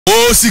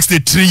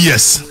63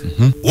 years.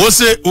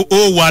 Ose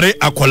ware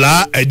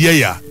akola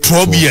edia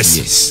 12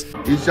 years.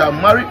 He shall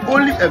marry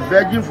only a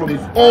virgin from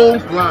his own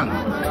clan.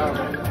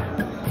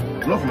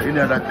 Not from any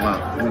other clan,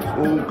 from his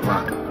own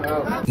clan.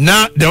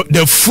 Now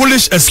the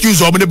foolish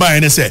excuse of the buy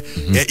and say,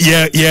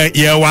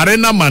 yeah,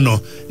 warena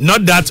mano,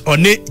 not that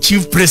on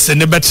chief priest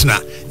and the betna.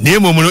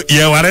 Name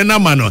yeah, warena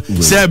mano,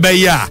 say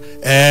ya,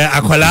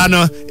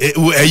 akolano,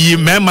 ye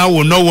mema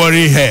will not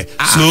worry her.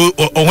 So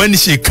when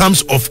she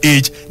comes of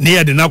age,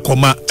 near the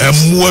nakoma, a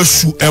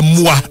muasu.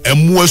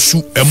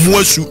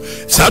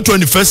 So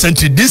 21st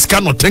century, this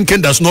kind of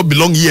thinking does not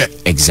belong here.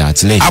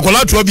 Exactly.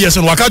 Akola 12 years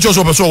and wakacho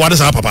so person what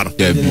is our papa.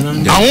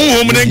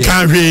 I won't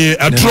can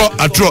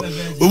a tro.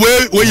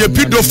 Where you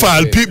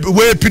pedophile,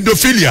 where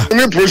pedophilia.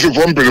 Any person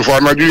from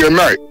pedophile, I do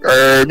night.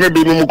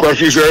 Maybe no more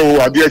questions.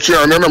 I did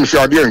and then I'm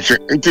saying,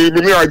 until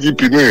the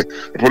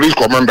IGP, police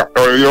commander,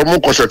 your more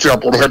concept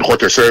upon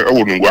headquarters. I'm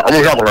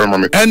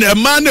and a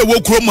man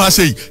will come and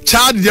say,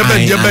 child,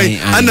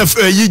 and a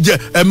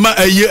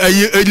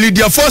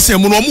Lydia Force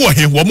and one more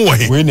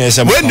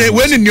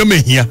when in your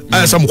man here,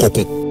 as some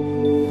cocoa.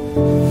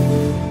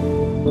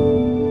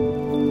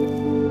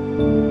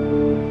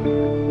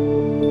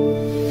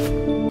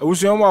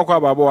 Usioma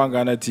kwa babo wa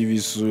Ghana TV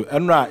so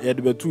enra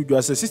yedebetu dwa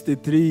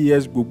 63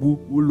 years Bubu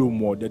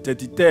Ulomo the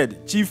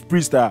 33rd chief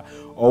priest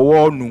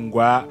owo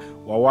Nuguah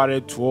waware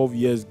 12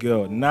 years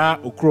girl na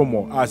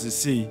okromo as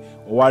say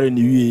waware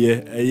ni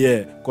wiye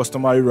eye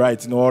customary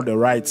rights no all the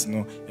rights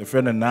no e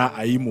friend na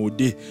ayimo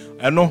de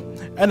eno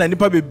ena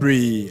nipa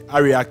bebre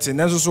a reacting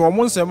nenso so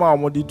omo nsem a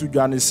omo di to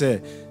dwa ne say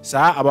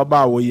saa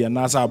ababa wo yi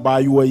na sa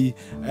abayo yi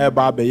e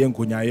ba be ye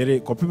nkonyayere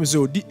kopim se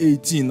odi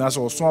 18 na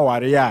so so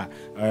aware a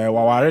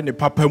waware ne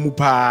papa mu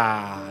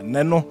pa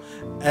neno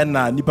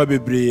ena nipa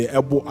bebre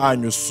ebo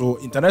anyo so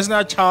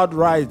international child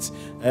rights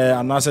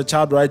anasa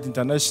child right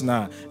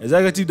international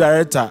executive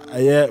director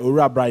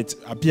Ora Bright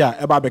appear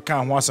eba beka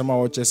ho asema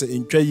wo chese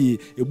ntwayi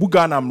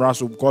ebuga na mra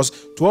so because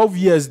 12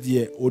 years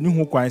there oni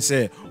ho kwan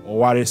say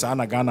oware sa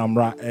na Ghana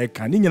mra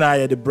ka ni nyina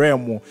ye de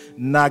bremo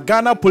na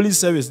Ghana police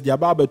service dia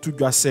ba betu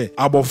dwa say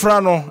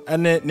abofra no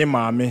ene ne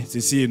maame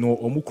sisi no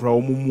omukura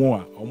omumu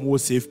a omu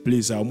safe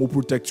place a omu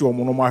protect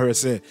omu no mahwe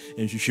say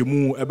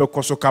nhwehwemu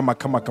ebekoso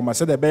kama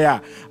say de be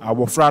ya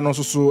abofra no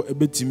so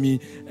ebetimi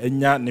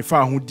enya ne fa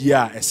ahudi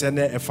a ese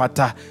ne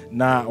efata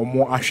na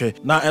omo ahwe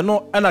na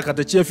eno ana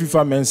Katakyie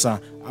Afrifa mensa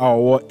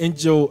awo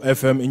Angel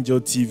FM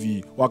Angel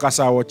TV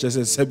wakasa wo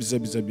chese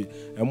sebi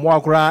emo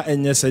akura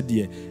enye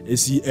sedie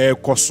esi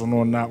koso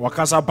no na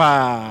wakasa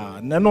pa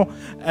neno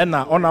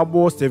ena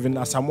honorable Stephen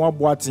Asamoah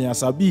Boateng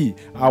Asabi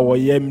awo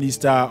ye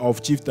Minister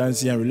of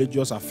Chieftaincy and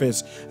Religious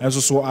Affairs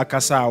enso so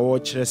akasa wo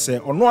chese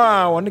ono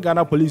a woni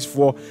Ghana police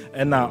for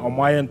ena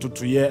omaye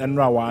ntotoye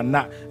enra wa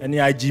na ene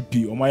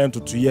IGP omaye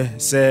ntotoye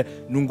se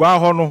Nuguah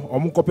ho no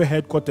omukope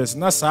headquarters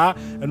na sa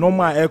eno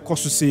ma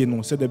koso sei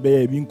no se de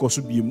be bi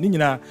nkoso biem ni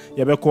nyina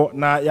yebeko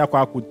na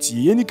yakwa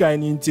akuti eni kan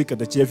ni nti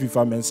Katakyie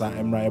Afrifa mensa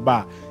emra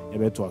eba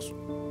yebeto aso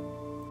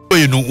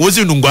you know was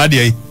in Nuguah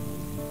dey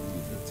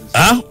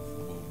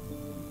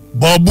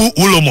Babu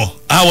Ulomo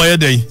awaye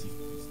dey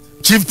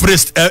chief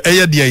priest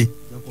eye dey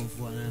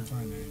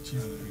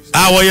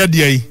awaye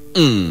dey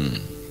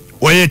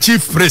we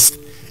chief priest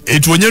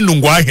it wonye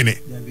Nuguah hene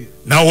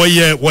now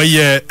we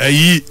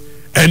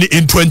and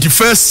in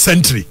 21st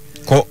century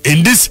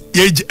in this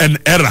age and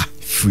era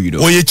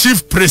freedom we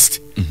chief priest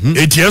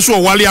it yes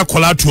wali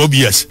akola 12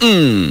 years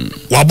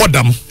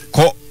wabodam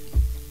ko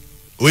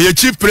we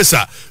chief priest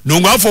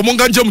Nuguah for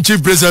monganjem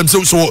chief priest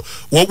so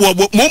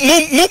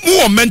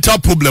mo mental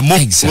problem mo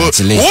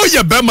oh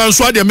ye be man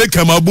so dey make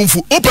am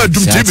abunfu open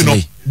dum tv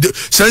no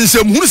sense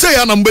hunu say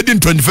ya na mbedi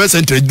 21st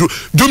century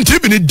dum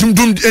tv ni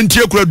dum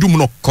entie kura dum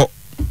no ko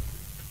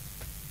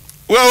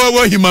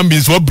well human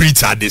beings what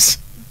breeds are this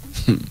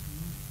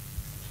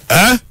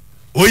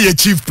we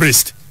chief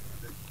priest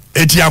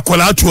it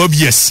akola 12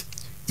 years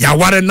ya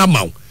ware na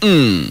maw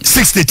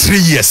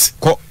 63 years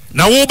ko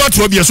na wo ba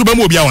 12 years so be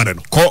mo bia ware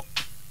no ko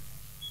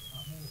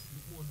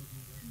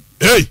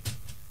hey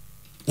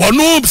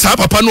wonu sa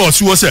papa no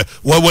osi wo se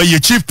we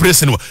chief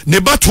priest no ne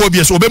ba 12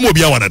 years so be mo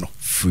bia ware no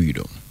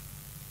freedom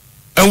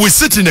and we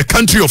sit in a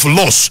country of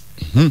laws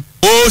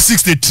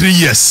 63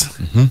 years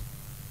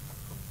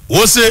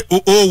wo se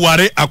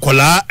ware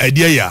akola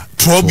edia ya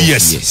 12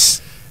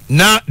 years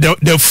now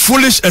the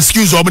foolish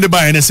excuse of the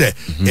buy and say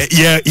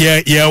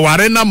yeah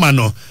warena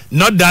mano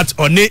not that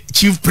on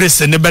chief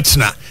priest and the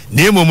betna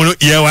name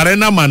yeah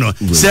warena mano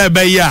say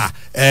be ya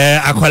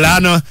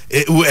akwala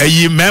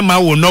ye mema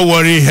will not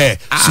worry her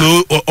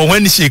so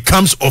when she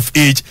comes of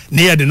age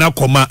near the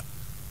nakoma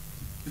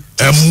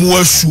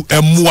emuasu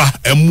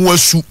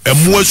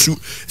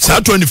sa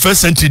 21st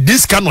century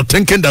this kind of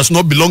thinking does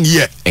not belong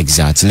here.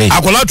 Exactly.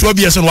 Akwala 12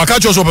 years and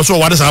wakacho so person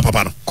what is our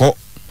papa no ko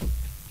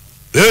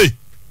hey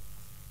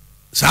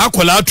sa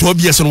akola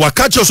 12 years and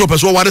wakacho so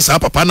person what is our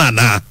papa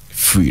na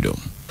freedom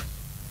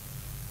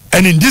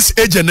And in this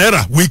age and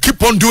era, we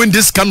keep on doing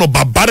this kind of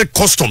barbaric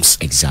customs.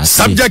 Exactly.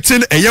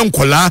 Subjecting a young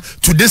kola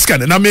to this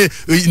kind. And I mean,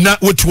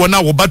 what one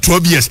hour about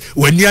 12 years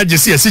when you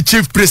just see a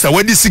chief priest, I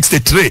went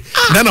 63.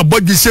 Nana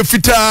bought you say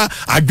fita,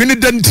 I gonna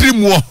done 3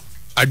 more.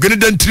 I gonna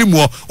done 3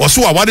 more. Or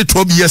so I wanted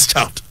 12 years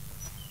child.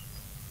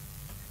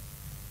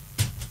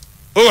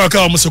 Oh, I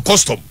can't almost a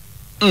custom.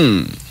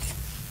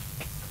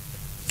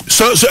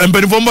 So and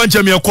Benivomba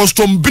Jamia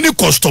custom, bini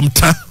custom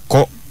ta.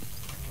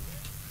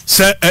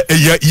 Say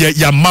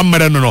ya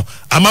mamere no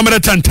amamere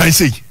tantan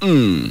say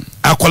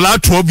akola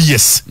 12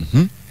 years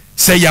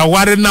say ya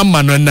ware na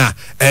mano na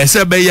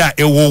say be ya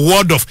a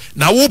word of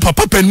now wo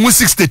papa pen mu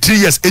 63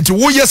 years it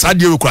wo years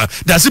ade rekwa.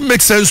 Does it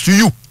make sense to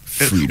you?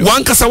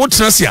 One kasa what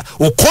transia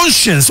or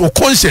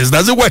conscience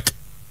does it work?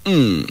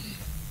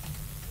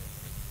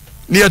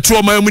 Near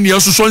trauma mu ne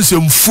so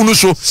so mfunu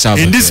so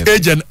in this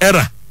age and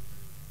era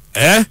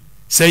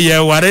say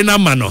ya ware na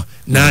mano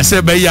na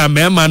say be ya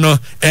mema no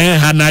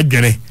ha na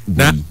dwene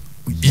na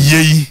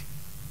yei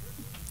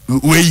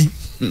wey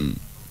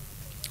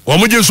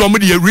omoje so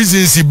omode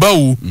reasons ba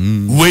o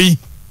wey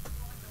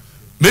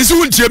mesi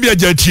wontie bia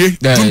jatie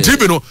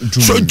tuntibi no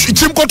so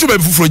chim koto be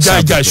fufuro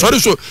jai sorry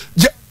so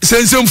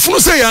sensem funu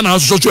say ya na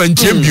so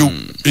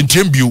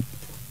ntiem bio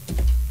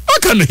how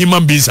can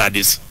human beings are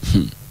this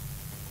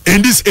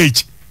in this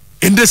age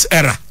in this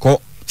era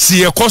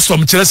si a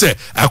custom kire say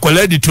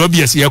akola di 12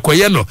 years ye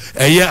koye no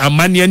eye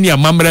amane ani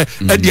amamre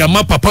e di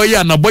ama papa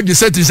ye na body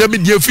set se me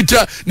die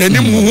fita na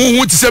nim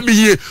huhu ti se me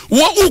ye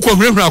wo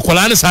ukohwehwe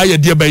akola ne sa ye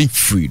die ban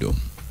freedom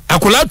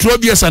akola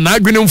 12 years na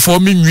adwene mfo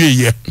me nwie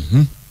ye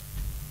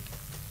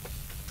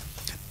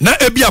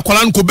na ebi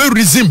akola nko be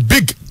reason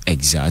big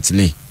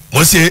exactly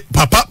mo say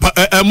papa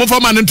mo fa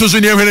man nto so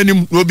ne hwene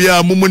nim obi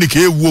a mo ni ka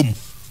ewom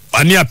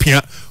ani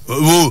apia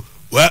wo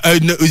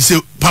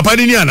say papa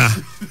ni ana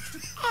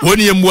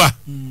woni yemwa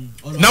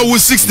now we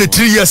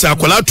 63 years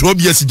akola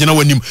 12 years gina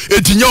wanim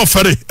etinya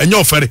ofere enya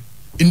ofere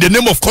in the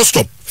name of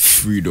custom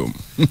freedom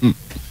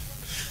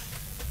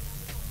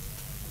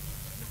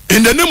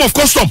in the name of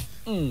custom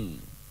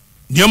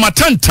nyama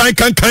tantan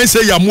kan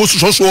say ya mo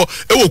so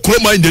e wo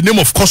kroma in the name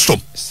of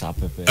custom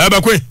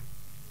abakwe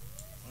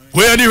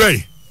we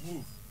anyway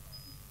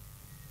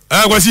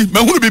kwasi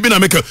mahunu bibi na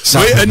meka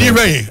we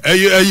anyway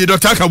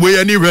Dr. Ka we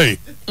anyway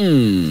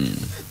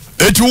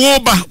eti wo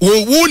ba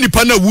wo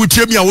nipa na wo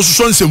tie mi a wo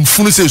so nsem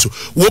funu sei so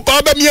wo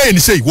ba ba mi ya ni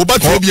sei wo ba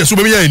tro bia so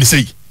ba mi ya ni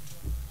sei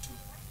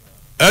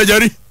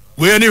jari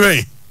we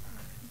anyway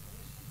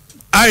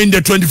I in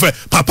the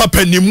 25 papa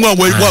penimu a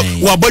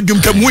wo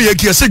abadum kam wo ye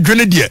kia se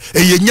dwene de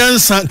eye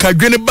nyansa ka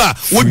dwene ba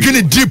wo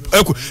dwene deep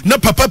na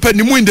papa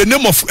penimu in the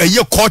name of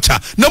eye culture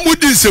na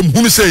mudi nsem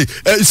hunu sei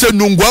se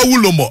Nuguah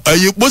wulomo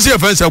eye bo se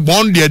fense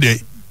bon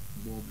de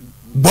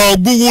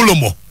bogu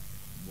wulomo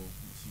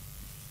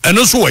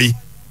eno so yi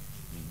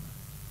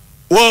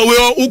we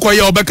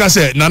ukoye obeka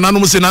se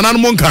nananom se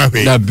nananom nka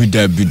hwe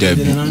dabi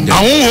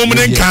ahonhom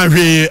ne nka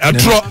hwe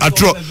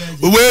atro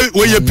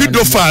we ye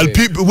pedophile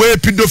we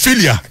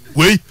pedophilia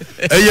we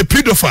a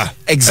pedophile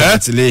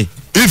exactly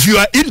if you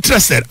are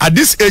interested at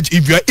this age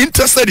if you are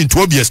interested in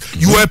 12 years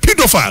you are a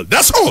pedophile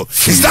that's all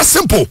it's that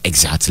simple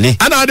exactly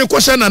and I the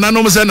question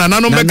nananom se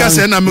nananom beka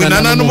se na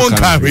nananom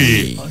nka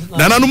hwe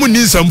nananom ni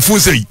nsamfu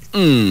sei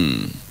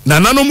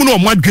nananom no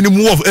omadwene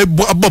mu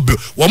abob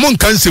wo mon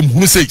kan sem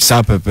hunu sei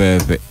sa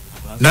pepepe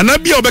nana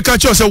bia obeka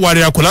che se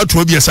ware akola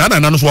 12 years ana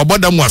nano so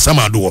waboda mu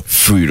asamado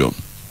freedom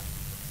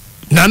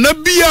nana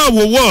bia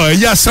wo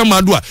ya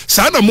asamado a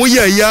sa na mo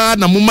ya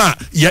na mo ma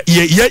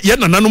ye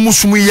nana no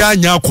musum ya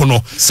anya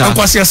akono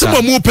ankwase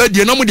asema mu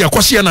pedie na mo de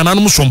akwose nana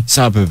no musom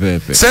sa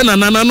pepepe se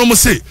nana no mo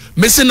se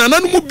me se nana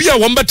no mu bia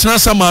wo mbetena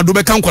asamado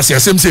beka ankwase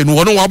asem se no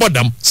wono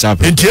wabodam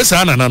entie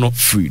sa nana no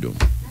freedom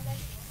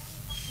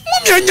mo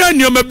mi anya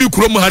nioma bi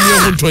kuro mo ha ne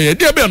ho ntoye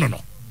de be no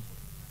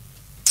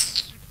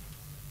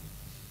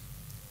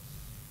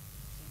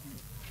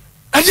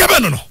Adiaba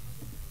no.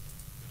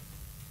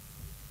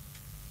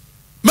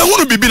 Me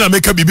hunu bibi na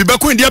meka bibi ba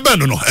ko ndiaba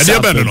no.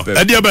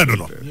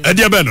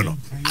 Adiaba no.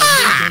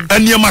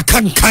 Aniama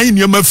kankan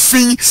niama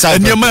fin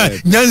aniama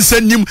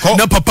nyansanim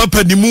na papa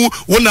panimu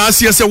wona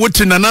asie se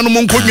wote nananom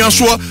nkodwa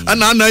so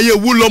ana ye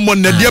wulomo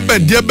na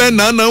diaba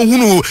na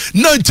hunu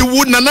na nti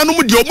wo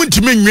nananom de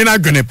omuntime nwena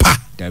adwene pa.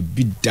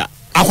 Dabida.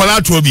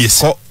 Akwala to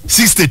obies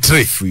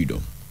 63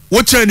 freedom.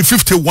 What in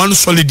 51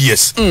 solid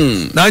years?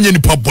 Na anya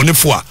nipa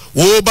bonefo a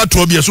wo ba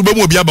to bia so be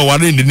mo bia ba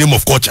ware in the name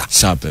of culture.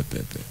 Sa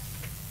pepepe.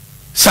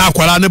 Sa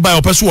akwala ne ba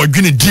opeso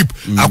odwene deep.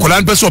 Akwala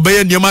ne peso be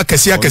ye niema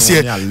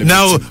kese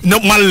now no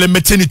man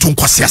limit ni to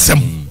nkwase asem.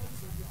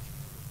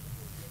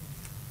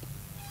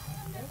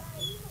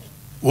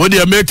 Wo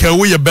dey make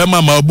wo ye be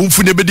ma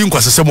obumfu ne be di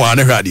nkwase asem wa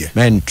ne hwa de.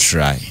 Men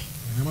try.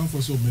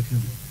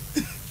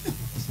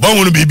 Ba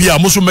wonu bibia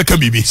mo so meka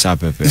bibi. Sa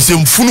pepepe.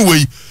 Nsem funu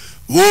we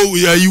wo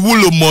ya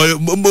iwulo mo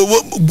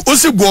o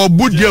se go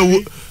obu dia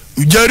wo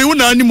jari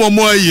una ani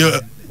mo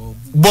aye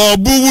bo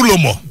obu wulo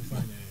mo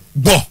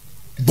bo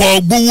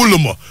obu wulo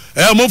mo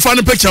mo fa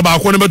ne picture ba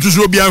ko ne betu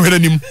so obi ahwere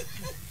nim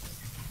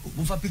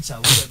mo fa picture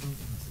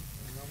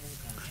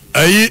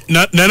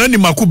nana ni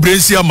maku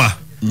brensi ama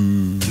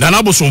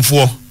nana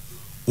bosomfo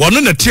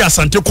wono na ti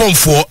asante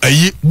konfo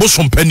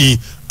bosompani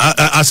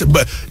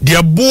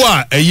de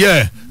boa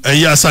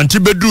asante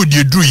bedru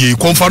de dru ye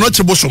konfa no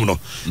che bosom no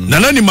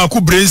nana ni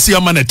maku brensi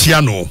ama na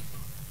tia no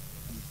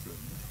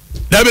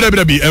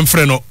dabi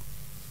emfre no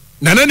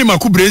nana ni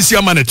maku brensi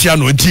ama na tia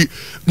no nti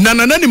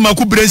nana ni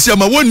maku brensi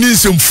ama woni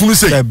nsemfunu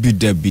se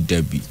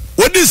dabi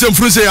woni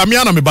nsemfunu se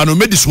amia na me ba no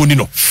medicine ni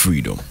no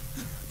freedom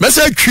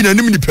mesa twi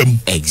nanim ni pam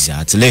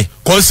exactly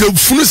cause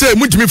funu se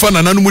mutimi fa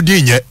nana no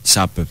mudi nye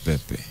sa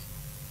pepepe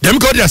dem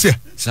ko dia se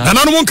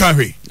nana no monka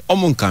hwe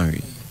omonka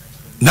hwe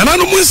nana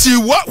no munsi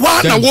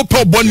wa na wo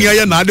pe boni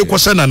aye na ade ko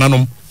se nana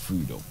no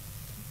freedom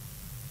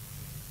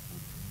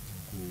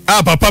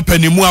papa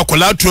panimu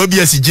akola to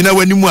bia si gina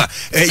wanimu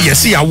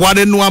yesi ya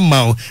ware no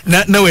ama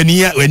na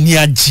wani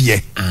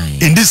agye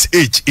in this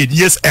age in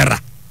years era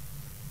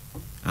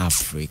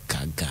Africa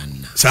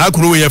Ghana sa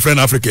kuro we friend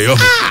Africa yo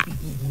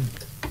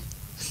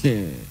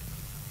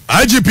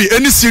IGP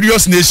any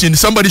serious nation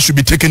somebody should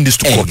be taking this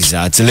to court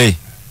exactly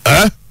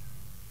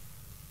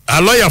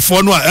a lawyer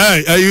for no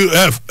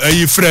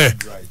you frere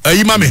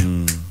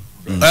mame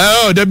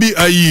there be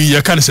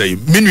you can say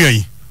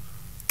minui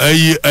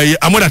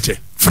amodate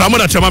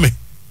framodate mame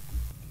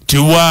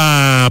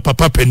tiwa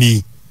papa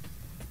pani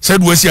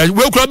said we see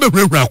we kura be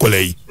hwehwe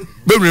akolai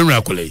be hwehwe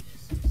akolai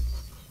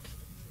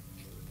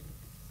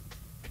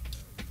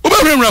oba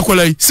hwehwe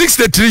akolai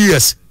 63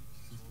 years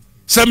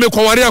say me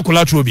kwaware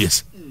akola 12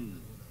 years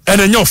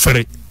and enyo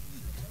fere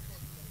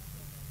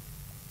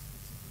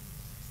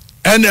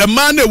and a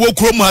man wo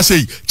kuro mu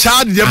asay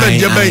child de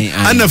ben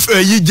and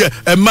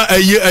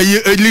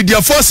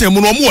Lydia Force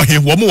mu no mo he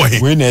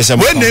when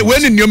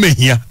nyo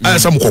mehia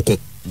asam kokko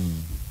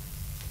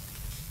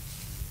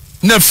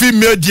na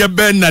female de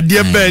ben na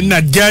de ben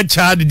na de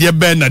child de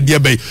ben na de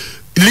ben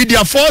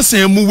Lydia Force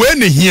mu we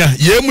ne hia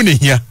ye mu ne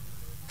hia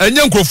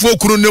enya nkrofo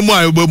kuro ne mu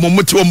a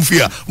mo te mo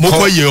fia mo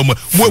koye mo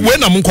we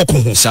na mo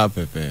nkokko ho sa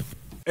pepe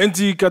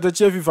Enti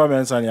Katakyie Afrifa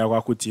mensani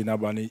akwakuti na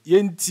bani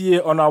yentie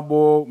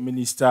honorable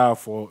minister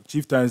for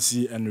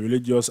chieftaincy and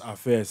religious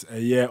affairs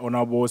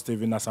honorable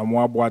Stephen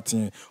Asamoah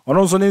Boateng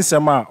ono so ne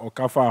nsema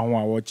okafa ho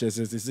a wo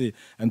chesese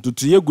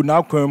entutuye gu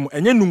na kwam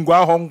enye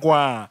nungwa ho nko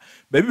a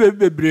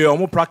bebre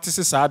omo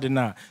practice sa de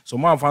na so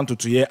mo amfa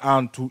ntutuye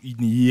antu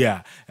ini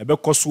a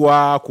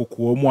ebekosoa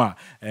kokuo mu a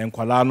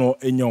enkwala no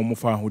enya omo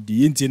fa ho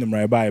di yentie ne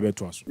mra ba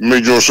ebeto aso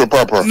mejo so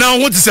papa na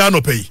what is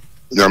anopai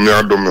Yami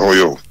adome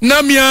hoyo.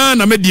 Namia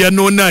na media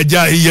no na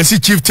ja yesi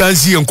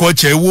chieftaincy enko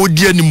che wo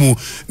die ni mu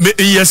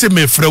yesi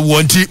me frɛ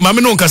wonti ma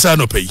me no nkasa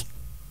no pay.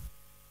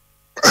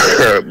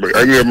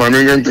 Anye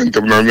manen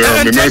tentem na me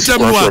na si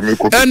kwa me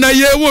ko. Na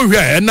ye wo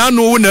hwɛ na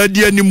no wo na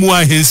die ni mu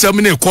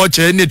ahensam ne ko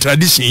che ne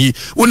tradition yi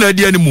wo na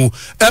die ni mu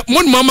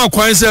mon mama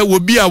kwan sɛ wo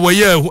bi a wo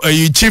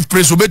ye chief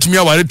priest obetumi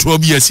aware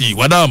 12 years yi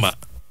wadama.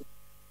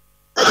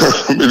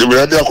 Me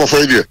ade akofa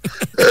ide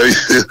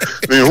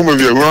me huma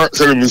bi wa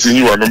sele mi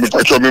sinyi wa no me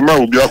pacho me ma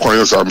obi akwan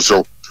yo sam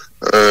so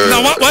na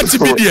what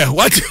be there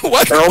what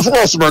of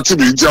course ma ti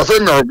bi ja fe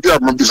na bi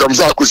am bi sam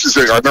sa akosi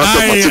se ana so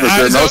ma ti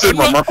be na so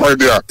mama kwa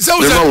ide a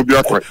me ma obi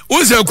akwan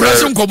wo se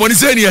operation komoni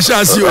se ni ya sha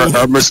asi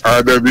o miss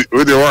adabi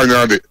we de wa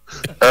nya de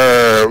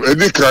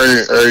edi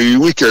kai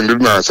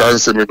weekend na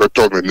sanse me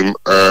beto me nim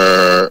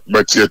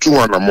but ye tu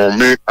na mo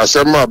me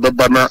asema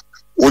beba na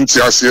wonti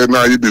ase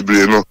na yi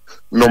bebre no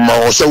no ma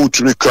also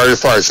to me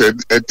clarify said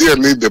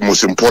the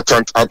most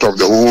important out of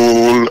the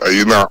whole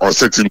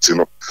uncertainty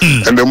no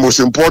and the most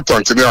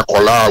important thing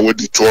akola with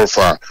the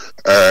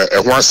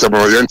 12 one seven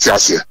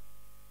yentiase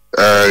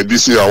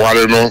this year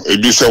wale no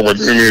ebi se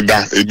wodini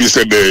da ebi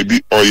se de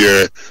ebi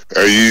oye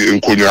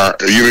nkonya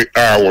yire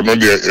wono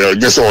de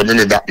just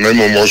wodini da na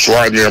mo so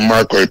anya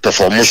mark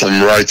performance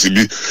right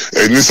bi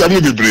ni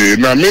samu bibre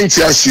na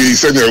mentiase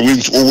se na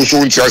win owo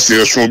so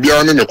ntiase so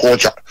bia ne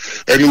culture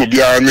eni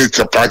obi a ne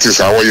practice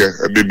awoye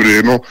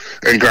bibre no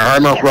enka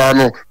na kra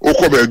no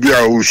okoba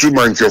bia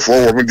usuma nkefo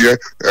wo me de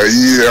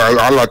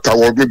alata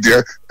wo me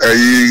de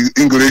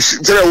English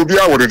tell obi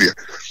a wo de.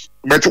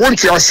 But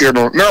once you say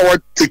no, now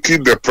what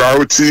taking the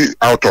priority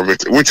out of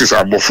it, which is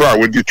abofra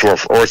with the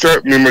 12. Or say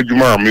me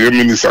majuma me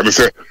minister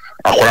say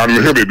akola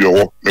me he baby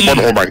wo me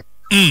bono ho ban.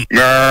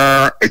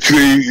 Na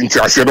actually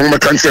into ase no me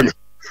kan say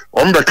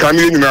on the can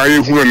na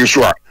ye hu ani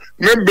so a.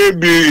 Maybe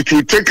it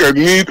will take a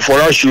need for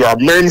us to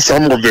amend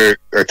some of the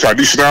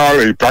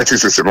traditional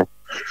practices, you know.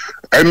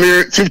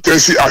 Any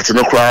chieftaincy act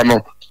no kra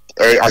no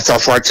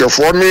asafache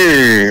for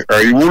ni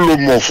iwulo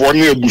mo for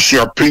ni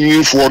ebusu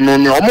apinyin for no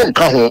ni omo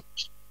nka ho.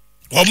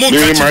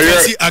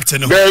 Chieftaincy act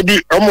no.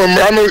 Baby,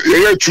 no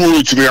ye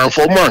chu to me and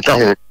for man ka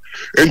ho.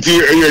 Enti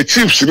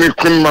chiefs ni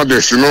queen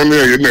mothers no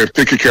na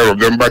take care of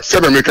them, but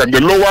said make the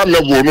lower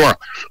level no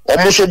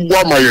almost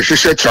bua my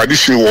share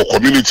tradition or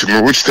community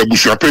no which the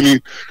bush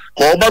apeni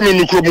ko ba me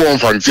nukro mo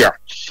mfantia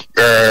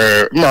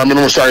ma me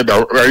no side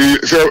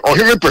say o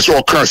hene person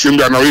o kan sim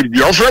da na we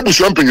bi o fra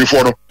bush apeni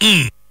for no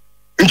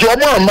nti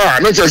o ma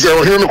na say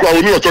o hene kwa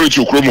oni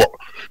authority okro mo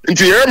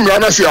nti mra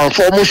na say am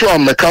for mo so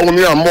am meka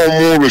woni am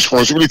mo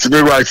responsibility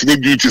ni right ni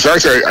duties I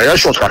say I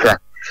short kaka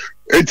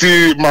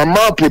eti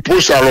mama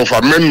proposal of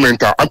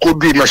amendment I could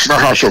do National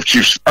House of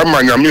Chiefs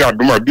amanyami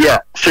aduma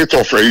bia fate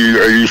of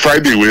a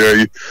Friday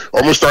we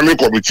almost standing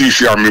committee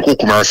here me ko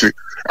kumase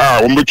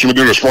between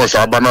the response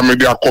abana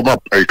media come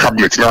up a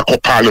cabinet na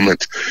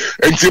parliament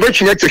and to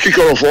take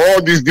care of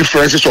all these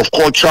differences of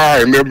culture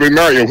and every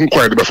now who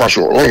quite the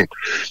fashion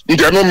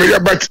nti no me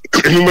but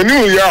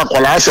many ya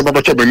kwala asaba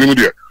beto benim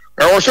de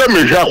I was say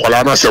me hwa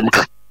kwala na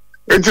semka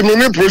enti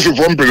me pressure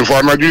from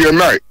for na you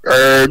night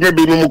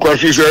maybe no mu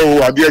say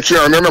o ade achi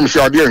ana na me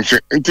say ade enche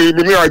enti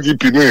me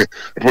IGP ne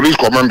police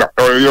commander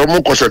yo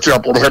mu ko set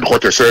up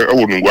headquarters say e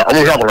wo Nuguah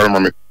am hwa kwala na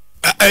me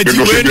what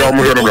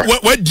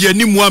the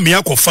nimu ami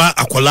akofa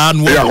akola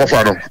no ya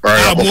akofa no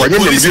akofa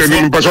nyem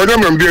di person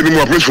nyem di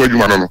nimu appreciate for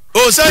adwuma no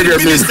oh say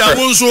minister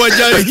won so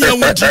aja hia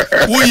wuti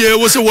woye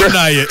wo se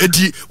wona ye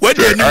enti what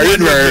the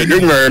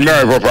nimu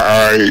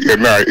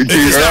na it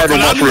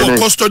is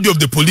custody of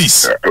the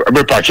police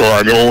be patrol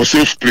and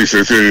safe place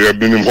say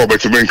be nimu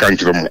but men kan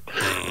kire mo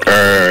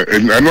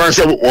and one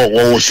say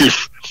wo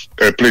safe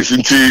place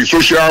into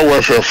social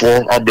welfare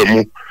for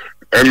abemu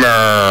and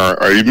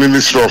a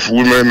Minister of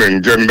Women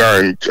and Gender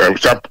and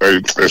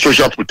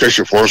Social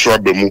Protection for also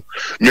abemu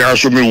me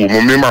aso me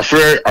wo me ma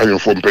frɛ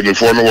ayefo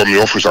mpanifo no wo me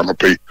office am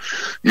pay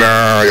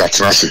na ya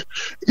trase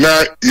na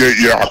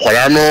ya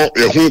akwara no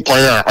ye hu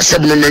kwan a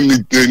asɛm no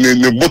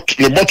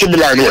ne bottom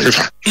line wo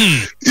hefa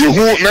ye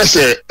hu na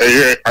sɛ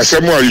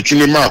asɛm a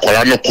yitumi ma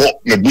akwara no kɔ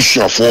na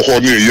busuafo ho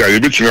ne ye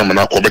betumi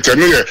amana kɔ but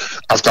no ye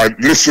after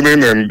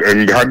listening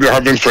and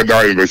having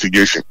further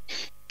investigation.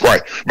 Why?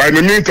 By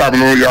the meantime,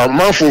 no, your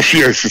man for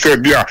fear, she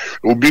said, "Bia,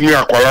 Ubini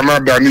Aqualana,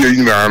 Dani,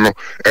 Yinano,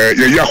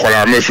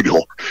 Yaquala,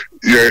 Mefriho.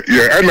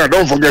 Yeah, and I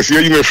don't forget,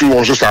 Yaquala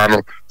also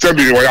Sano, tell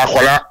me,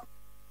 Yaquala,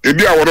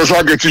 Ebia, what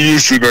also get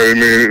used to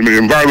the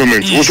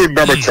environment. Also,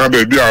 double time,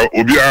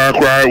 Ubia,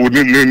 cry,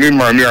 wouldn't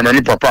money,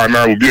 and papa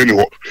now will be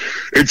anyhow.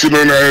 It's in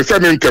a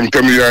sudden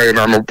temptemia, and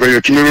I'm pay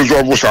to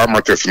resolve what's our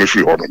matters in the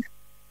free order.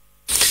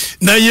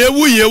 Na ye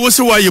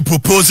say why you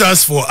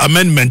proposals for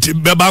amendment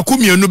ba ku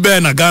mienu be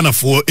na Ghana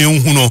for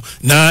enhu no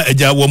na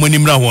eja wo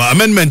manimra ho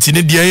amendment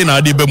ni de na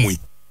ade ba mu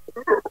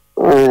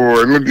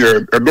oh no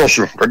de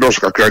edoso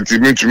kakranti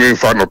mentumi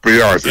fa no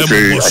pay as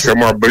say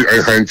asema ba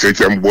han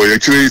chechem boy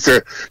actually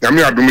say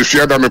yame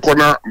adomifia da me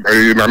kona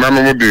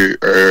nananom de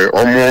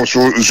omo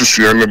so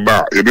susue ne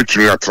ba e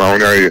betumi atra ho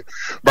ya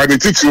but the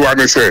titi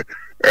one say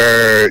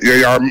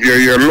ye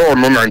law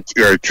no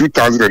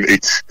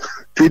 2008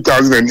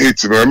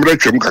 no amre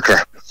twem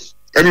kaka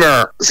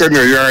ena sene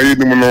ya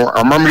yinim no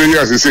amamre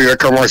ya se ya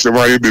ka wa se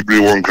ma ye bebre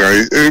won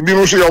kan ebi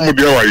no so ya mu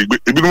de wa igbe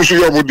ebi no so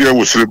ya mu de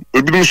wo sire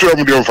ebi no so ya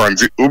mu de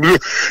fanti obi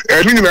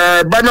eni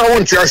na ba na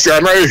won ti asia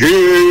na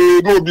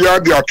no obi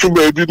ade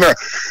atoba ebi na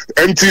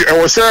enti e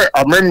wo say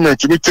amendment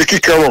to be taking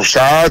care of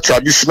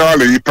traditional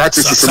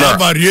practices na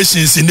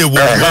variations in the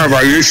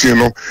variation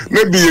no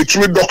maybe you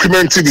tumi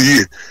document the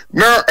year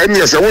na eni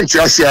ya se won ti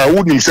asia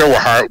wonim se wa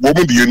ha wo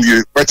mu de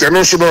ye but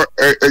eno so no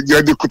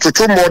ya de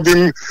kutoto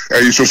modern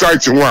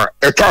society ho a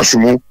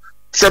etasumu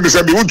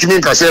sebi wutumi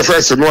nka se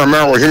first no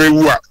na ohene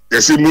wu a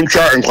yesi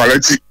muntwa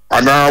enquality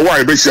ana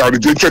why be share the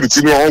twa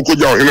ti no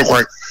onkoja ohene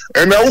kwan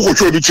ena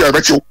wukotwa obi chia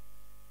be chiw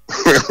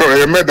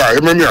e meda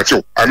e memi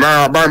achiw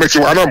ana ba be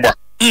chiw ana mba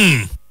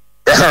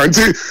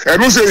nti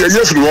eno se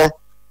ye firi ho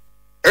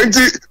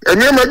nti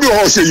ene ma bi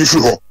ho se ye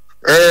firi ho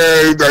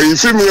the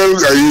female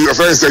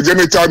offense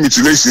genital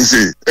mutilation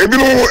say ebi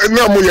no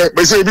na mo ye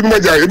be say ebi no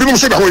maja ebi no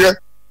so da ho ye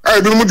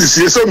ebi no di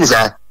sie se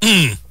musa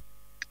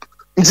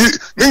nti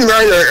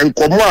ninga ya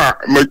enkomo a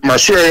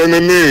mashoe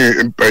ne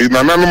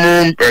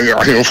nananom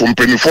ahemfo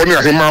mpanifo ne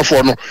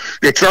ahemafo no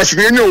ye trust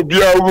ne nya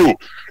obi awu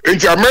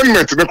nti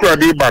amendment ne kura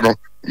de ba no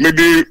me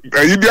de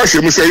ayi bi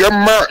ahemu se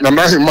yemma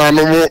nanahema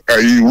no mo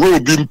ayi role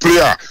bi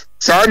player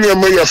saa ne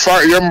me ye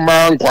fa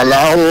yemma nkwala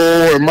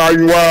ho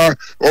emayua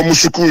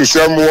omusuku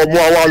nsem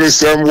omo awale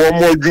sem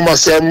omo adwuma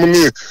sem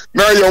ni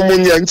na yomo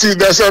nya nti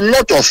there's a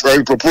lot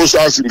of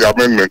proposals in the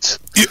amendment.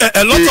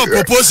 A lot of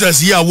proposals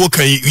here work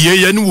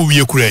ye no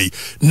we kurai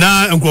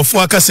na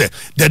nkrofo aka say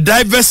the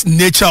diverse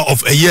nature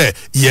of a year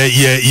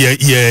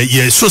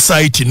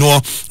society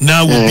no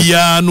na we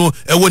bia no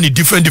e woni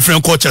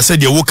different culture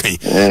said ye work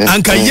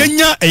anka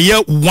yenya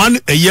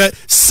a year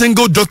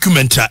single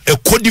document a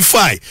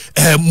codify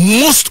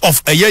most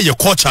of a year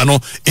culture no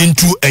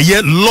into a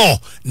year law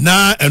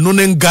na eno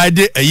nen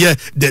guide a year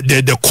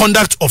the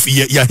conduct of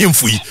ye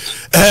himfu ye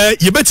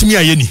betimi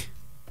ayeni.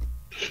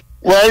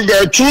 Well,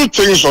 there are two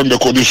things on the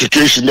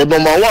codification. The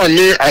number one,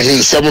 I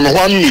think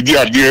 1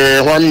 media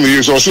there, 1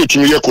 is also to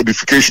me a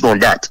codification on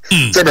that.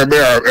 Then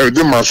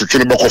the master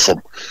can back off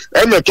them.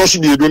 And the toss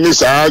be doing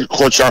this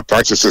cultural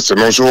practices and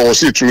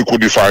also to me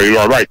codify. You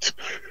are right.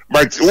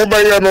 But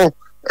Ubayano,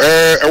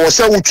 I was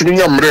saying to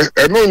me,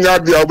 and no,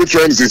 not the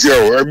arbitrary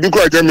here,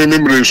 because I can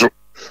remember so.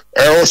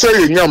 I was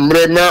saying,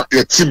 Yamrena,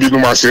 a Tibi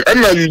Numase,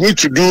 and now you need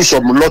to do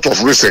some lot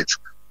of research.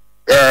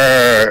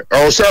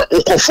 also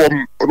oko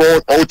from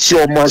no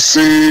outio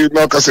masi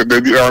na kase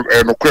de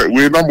no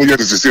we na mo ye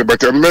de say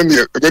but many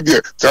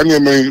de tani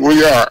me we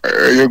ya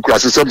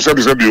class sem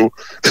bio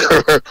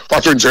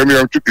pato njemi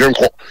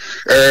yenko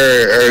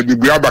ni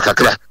biaba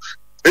kakra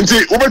nti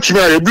obetumi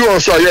a ebi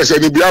also yes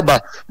ni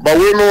biaba but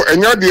we no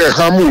enya de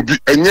hamu bi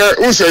enya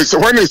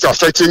when it's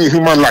affecting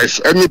human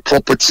life any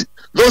property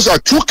those are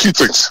two key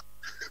things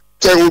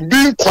there will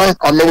be kwa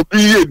and will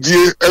be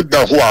die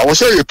eda ho a we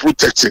say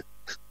protecting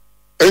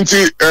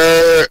enti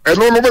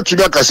no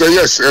betumi aka say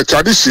yes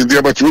tradition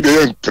there but we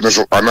dey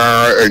so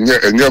ana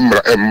enye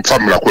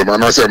family ko ma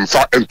na say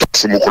mfa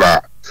entosumu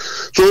kura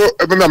so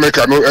na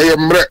make no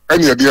mre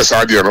anya dey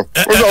saade no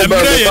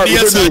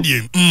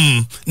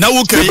na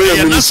wo can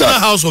National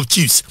House of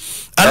Chiefs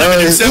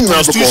and the same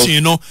constitution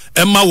you know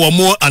emma wo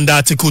mo under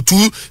article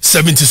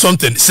 270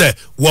 something say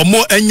wo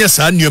mo enya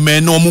sa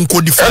nnume na wo mo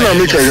codify na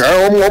make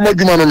wo mo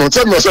djuma no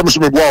tell me say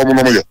me boa wo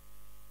no ye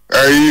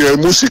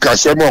music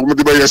asem o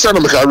de be yes na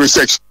make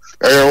research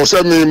o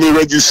say me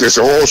register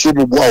say o so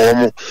me boa wo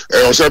mo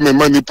o say me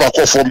money pa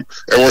kofom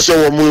o say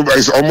wo mo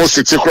almost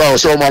 60 crowd o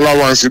say mo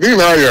allowance ni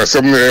na ya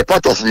some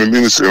part of me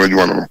ministry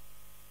djuma no.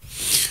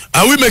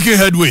 Are we making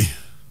headway?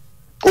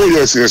 Oh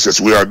yes,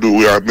 we are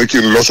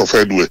making lots of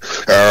headway.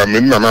 Me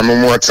na no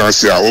mo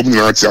atase a o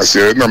na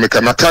atase na me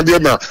kana kade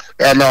na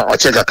a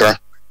check akra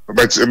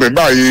but me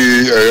buy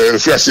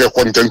free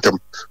contentum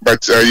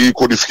but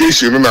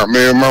codification na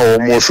me ma o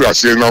mo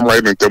free na my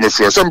intem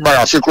free some buy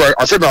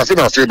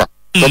afena so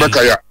make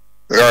ya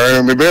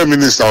me be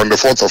minister on the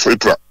 4th of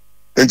April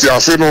enti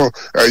afeno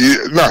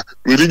na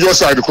religious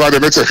side kwa the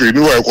next free ni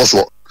wa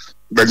ekoso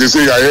but they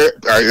say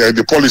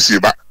the policy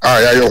ba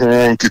ya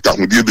ho kita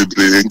ho die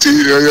bebre enti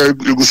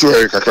eguso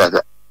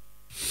kakaka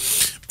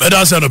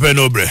better no pay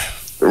no bre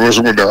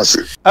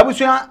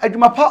Abusuya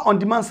adwumapa on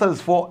demand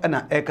service for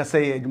na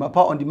say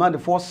adwumapa on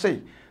demand for say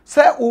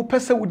o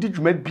pese wo di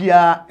dwuma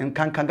bia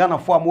nkankanga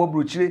for am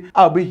abrochire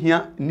a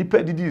obehia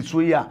nipa didi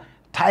so ya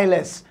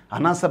tilers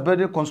anasa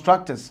building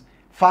constructors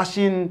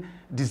fashion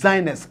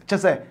designers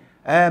chese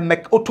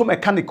auto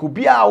mechanic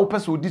bia o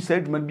pese wo di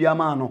say dwuma bia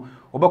ma no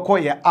obekọ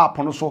ye app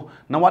no so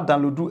na wa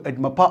download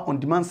adwumapa on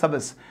demand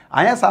service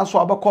ayesa so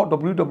abekọ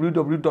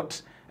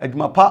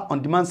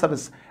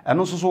www.adwumapa-on-demand-service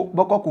eno so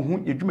bako ko hu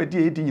edwumadi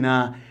edi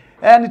nyina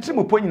ni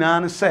trimopo nyina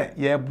ne se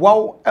ye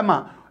boawo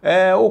ema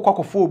wo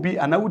kwakofo obi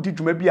ana wodi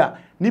dwuma bi a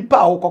nipa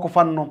a wo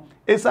kwakofa no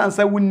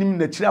esansa wonnim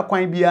na kira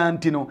kwan bia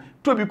nti no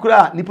to bi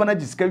kura nipa na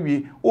gisika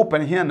wie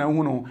open here na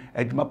hu no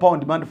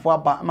adwumapa-on-demand fo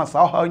aba ama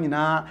sa ha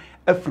nyina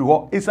afiri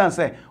ho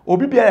esansa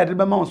obi bia ya de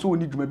be ma so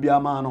woni dwuma bia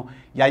ma no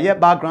ya ye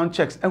background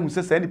checks ehu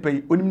se nipa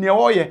yi onim ne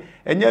wo ye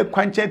enye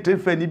kwanche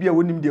trefa ni bia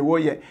wonim de wo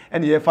ye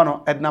ene ye fa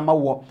no edna ma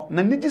wo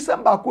na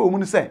nigisamba ko omu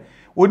ne se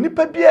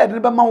onipa bia de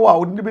be ma wo a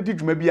odi be di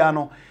dwuma bia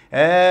no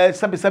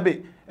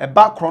sebe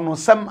background no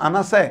sem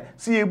anase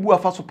si ebu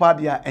afa so pa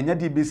dia enya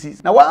de besi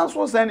na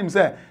wanso san nim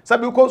se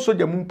sabe ko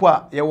soja mumpo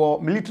a ye wo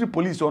military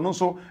police ono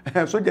so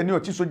soja ni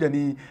ochi soja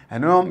ni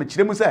eno me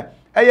kire mu se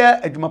eye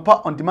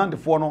adwumapa on demand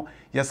for no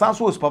ye san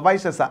so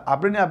supervisors a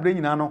abre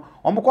nyina no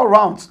omko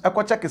rounds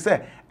eko check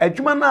se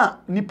adwuma na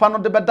nipa no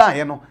de beda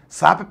ye no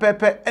sa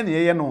pepepe ene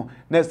ye no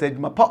na se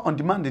adwumapa on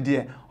demand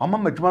de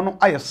omama adwuma no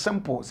aye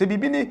simple se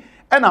bibi ni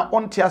ena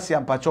onte ase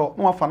ampacho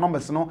no wafa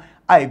numbers no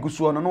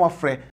ayegusuo no no wafre